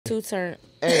two-turn.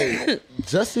 Hey,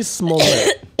 Jussie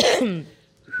Smoullett.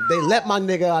 They let my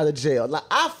nigga out of jail. Like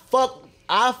I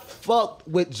fucked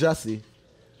with Jussie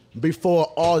before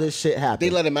all this shit happened. They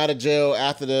let him out of jail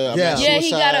after the Yeah,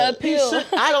 he got an appeal.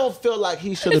 I don't feel like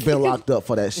he should have been locked up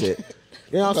for that shit.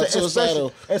 You know what I'm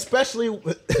saying? Especially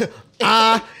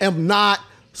I am not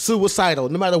suicidal.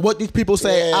 No matter what these people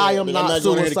say, I am not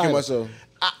suicidal.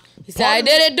 He said, I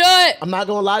didn't do it. I'm not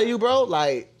gonna lie to you, bro.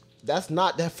 Like, that's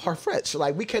not that far-fetched.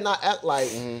 Like, we cannot act like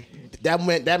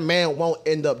that man won't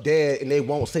end up dead and they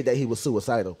won't say that he was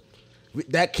suicidal.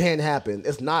 That can happen.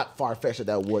 It's not far-fetched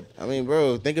that would. I mean,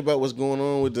 bro, think about what's going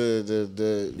on with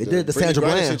the Sandra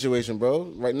Bland situation,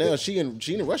 bro. Right now, she in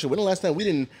Russia. When the last time we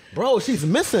didn't? Bro, she's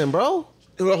missing, bro.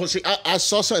 I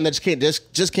saw something that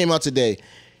just came out today,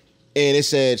 and it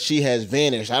said she has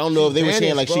vanished. I don't know if they were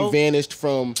saying like she vanished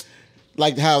from,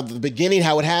 like how the beginning,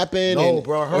 how it happened. No,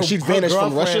 bro, or she vanished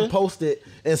from Russia. Posted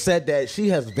and said that she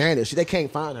has vanished. They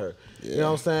can't find her. Yeah. You know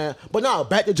what I'm saying? But now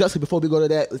back to Jussie. Before we go to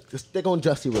that, let's stick on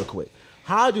Jussie real quick.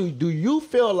 How do you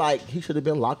feel like he should have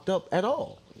been locked up at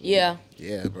all? Yeah.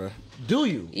 Yeah, bro. Do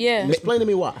you? Yeah. Explain to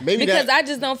me why. Because I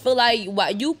just don't feel like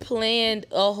you planned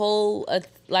a whole,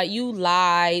 like you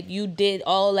lied, you did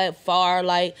all that far.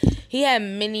 Like he had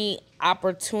many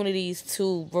opportunities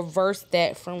to reverse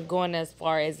that from going as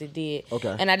far as it did.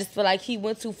 Okay. And I just feel like he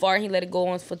went too far and he let it go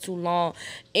on for too long.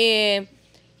 And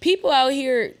people out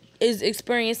here is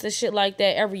experiencing shit like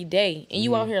that every day, and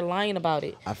you out here lying about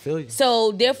it. I feel you.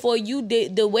 So therefore, you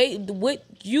did what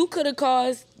you could have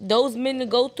caused those men to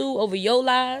go through over your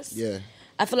lies. Yeah,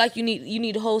 I feel like you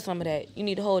need to hold some of that. You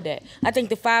need to hold that. I think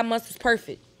the 5 months was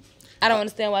perfect. I don't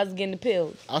understand why I was getting the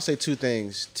pills. I'll say two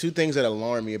things that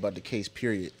alarm me about the case.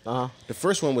 Period. Uh-huh. The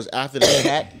first one was after the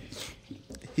cat,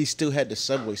 he still had the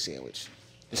Subway sandwich.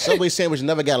 The Subway sandwich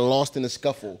never got lost in the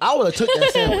scuffle. I would have took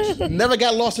that sandwich. Never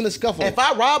got lost in the scuffle. If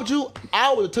I robbed you,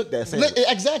 I would have took that sandwich.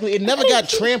 Exactly. It never got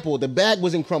trampled. The bag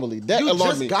wasn't crumbly. That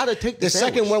alarmed me. You just gotta take the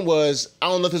sandwich. Second one was, I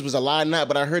don't know if this was a lie or not,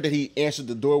 but I heard that he answered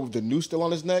the door with the noose still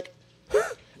on his neck.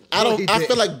 I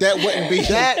feel like that wouldn't be.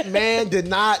 That man did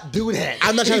not do that.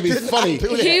 I'm not trying to be funny.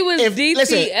 He was DTL.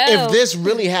 Listen, if this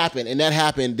really happened and that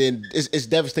happened, then it's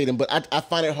devastating. But I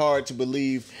find it hard to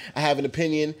believe. I have an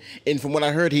opinion, and from what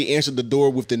I heard, he answered the door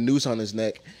with the noose on his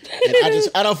neck. And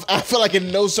I feel like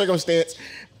in no circumstance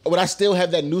would I still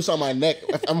have that noose on my neck.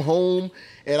 If I'm home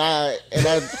and I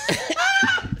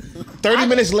 30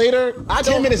 minutes later,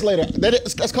 10 minutes later,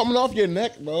 that's coming off your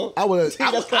neck, bro. I would have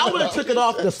took it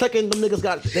off the second them niggas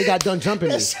got done jumping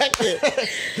me. The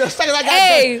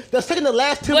second the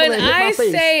last Timberland hit my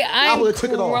face, I would have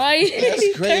took it off.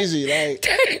 That's crazy. Like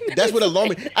that's what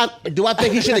alarmed me. Do I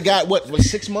think he should have got what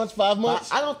 6 months, 5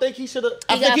 months? I don't think he should have.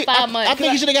 He got 5 months. I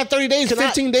think he should have got 30 days,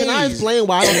 15 days. Can I explain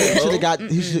why I don't think he should have got?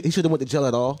 He should have went to jail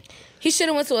at all. He should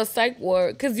have went to a psych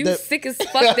ward because you sick as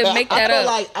fuck to make that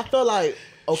up. I feel like.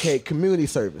 Okay, community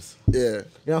service. Yeah. You know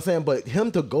what I'm saying? But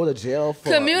him to go to jail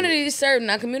for... Community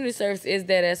service is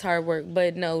that's hard work,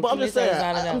 but no. But I'm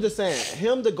just saying,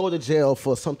 him to go to jail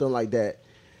for something like that,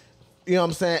 you know what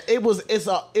I'm saying? It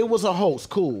was a hoax,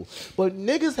 cool. But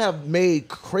niggas have made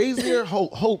crazier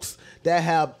hoax that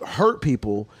have hurt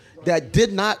people that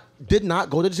did not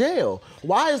go to jail.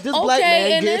 Why is this black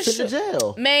man getting sent to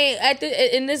jail? Man,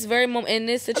 in this very moment, in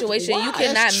this situation, you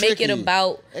cannot make it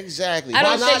about... Exactly. I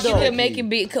don't think you can make it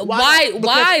be...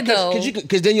 Why though?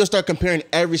 Because then you'll start comparing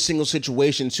every single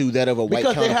situation to that of a white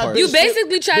counterpart. You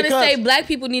basically trying to say black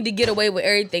people need to get away with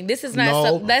everything. This is not...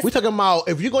 No, we're talking about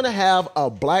if you're going to have a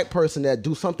black person that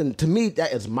do something, to me,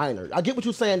 that is minor. I get what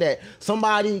you're saying, that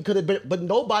somebody could have been... But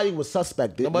nobody was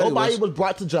suspected. Nobody was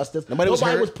brought to justice. Nobody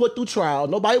was put through trial.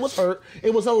 Nobody was hurt.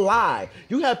 It was a lie.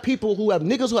 You have people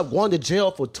niggas who have gone to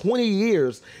jail for 20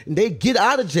 years and they get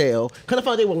out of jail, kind of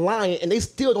find they were lying and they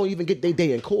still don't even get their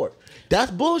day in court. That's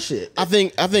bullshit. I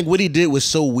think what he did was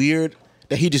so weird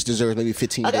that he just deserves maybe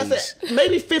 15 days. Like I said,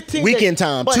 maybe 15 weekend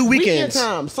time, 2 weekends. Weekend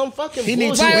time, some fucking he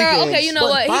needs 2 weekends. Okay, you know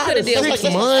what? He could have did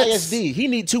 6 months. ISD. He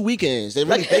need 2 weekends. They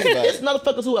really think about it. It's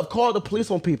motherfuckers who have called the police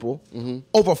on people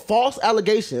over false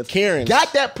allegations. Karens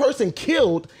got that person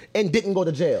killed and didn't go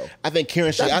to jail. I think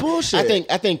Karen should. That's bullshit.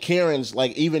 I think Karen's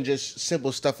like even just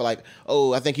simple stuff like,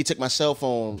 oh, I think he took my cell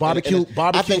phone. Barbecue.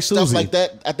 I think stuff like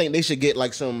that. I think they should get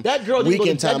like some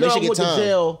weekend time. They should get time. To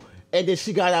jail. And then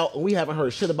she got out, and we haven't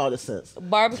heard shit about it since.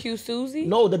 Barbecue Susie?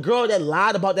 No, the girl that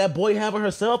lied about that boy having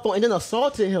her cell phone and then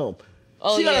assaulted him.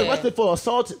 Oh, she got arrested for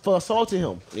assaulting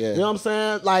him. Yeah. You know what I'm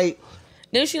saying? Like,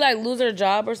 didn't she like lose her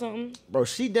job or something? Bro,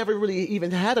 she never really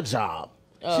even had a job.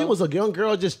 She was a young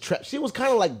girl, she was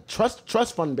kind of like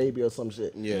trust fund baby or some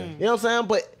shit. Yeah. You know what I'm saying?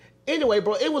 But Anyway,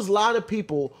 bro, it was a lot of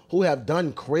people who have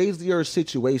done crazier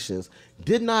situations,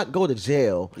 did not go to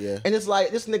jail. Yeah. And it's like,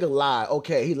 this nigga lied.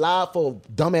 Okay, he lied for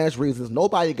dumbass reasons.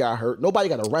 Nobody got hurt. Nobody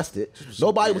got arrested.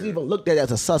 Nobody was even looked at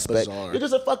as a suspect. Bizarre. You're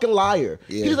just a fucking liar.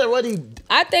 Yeah. He's already...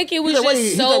 I think it was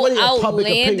just so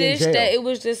outlandish that it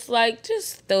was just like,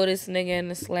 just throw this nigga in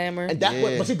the slammer. And that's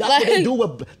what, but see, that's what they do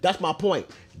with, that's my point.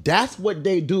 That's what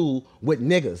they do with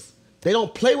niggas. They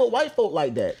don't play with white folk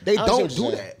like that. They don't do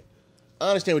that. I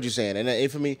understand what you're saying,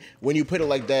 and for me, when you put it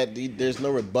like that, there's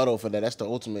no rebuttal for that. That's the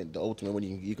ultimate one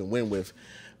you can win with.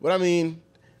 But I mean,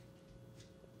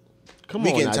 come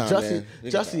on, now,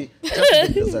 Jussie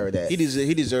didn't deserve that.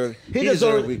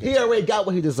 He already got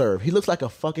what he deserved. He looks like a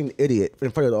fucking idiot in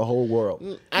front of the whole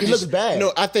world. He looks bad.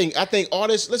 No, I think all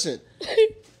this. Listen.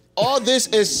 All this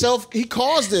is he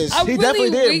caused this. He definitely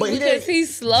did, but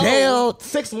he's slow. Jail,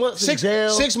 6 months in jail.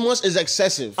 6 months is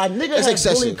excessive. A nigga has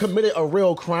really committed a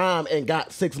real crime and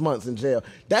got 6 months in jail.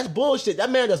 That's bullshit.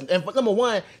 That man doesn't. And number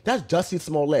one, that's Jussie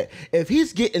Smoullett. If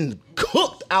he's getting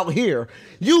cooked out here,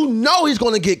 you know he's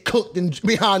gonna get cooked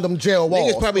behind them jail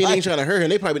walls. Niggas probably ain't trying to hurt him.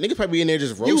 Niggas probably in there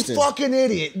just roasting. You fucking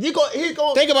idiot. He's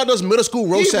gonna think about those middle school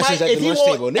roast sessions at the lunch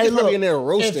table. Niggas probably in there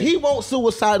roasting. If he won't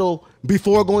suicidal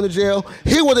before going to jail,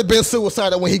 he would have been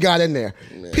suicidal when he got in there.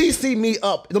 Man. PC me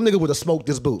up. Them niggas would have smoked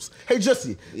this boost. Hey,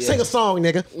 Jussie, sing a song,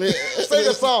 nigga. Sing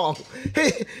a song.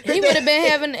 He would have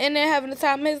been having the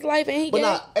time of his life, and he But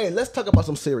now, hey, let's talk about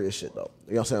some serious shit, though.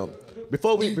 You know what I'm saying?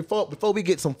 Before we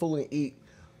get some food and eat,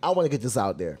 I want to get this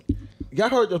out there. Y'all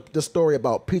heard the story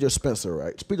about Peter Spencer,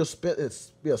 right?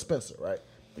 Spencer, right?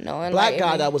 No, black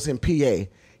guy that was in PA.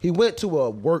 He went to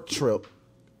a work trip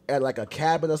at like a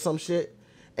cabin or some shit,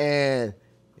 and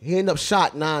he ended up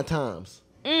shot 9 times.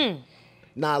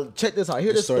 Now, check this out.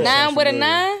 Hear this story. 9 with a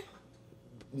 9?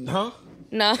 Huh?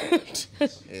 No.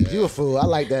 You a fool. I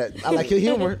like that. I like your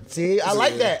humor. See, I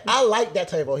like that. I like that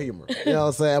type of humor. You know what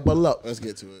I'm saying? But look. Let's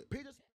get to it.